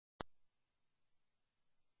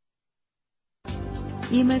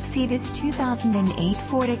You must see this 2008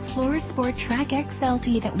 Ford Explorer Sport Trac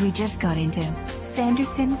XLT that we just got into.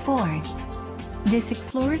 Sanderson Ford. This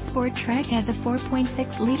Explorer Sport Trac has a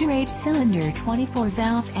 4.6-liter 8-cylinder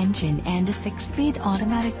 24-valve engine and a 6-speed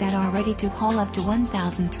automatic that are ready to haul up to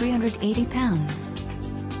 1,380 pounds.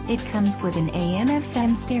 It comes with an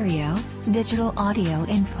AM/FM stereo, digital audio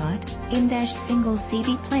input, in-dash single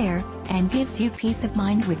CD player, and gives you peace of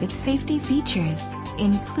mind with its safety features,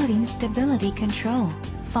 including stability control,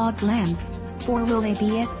 fog lamps, 4-wheel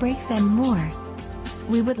ABS brakes and more.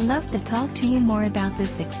 We would love to talk to you more about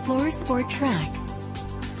this Explorer Sport Trac.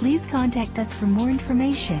 Please contact us for more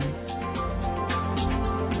information.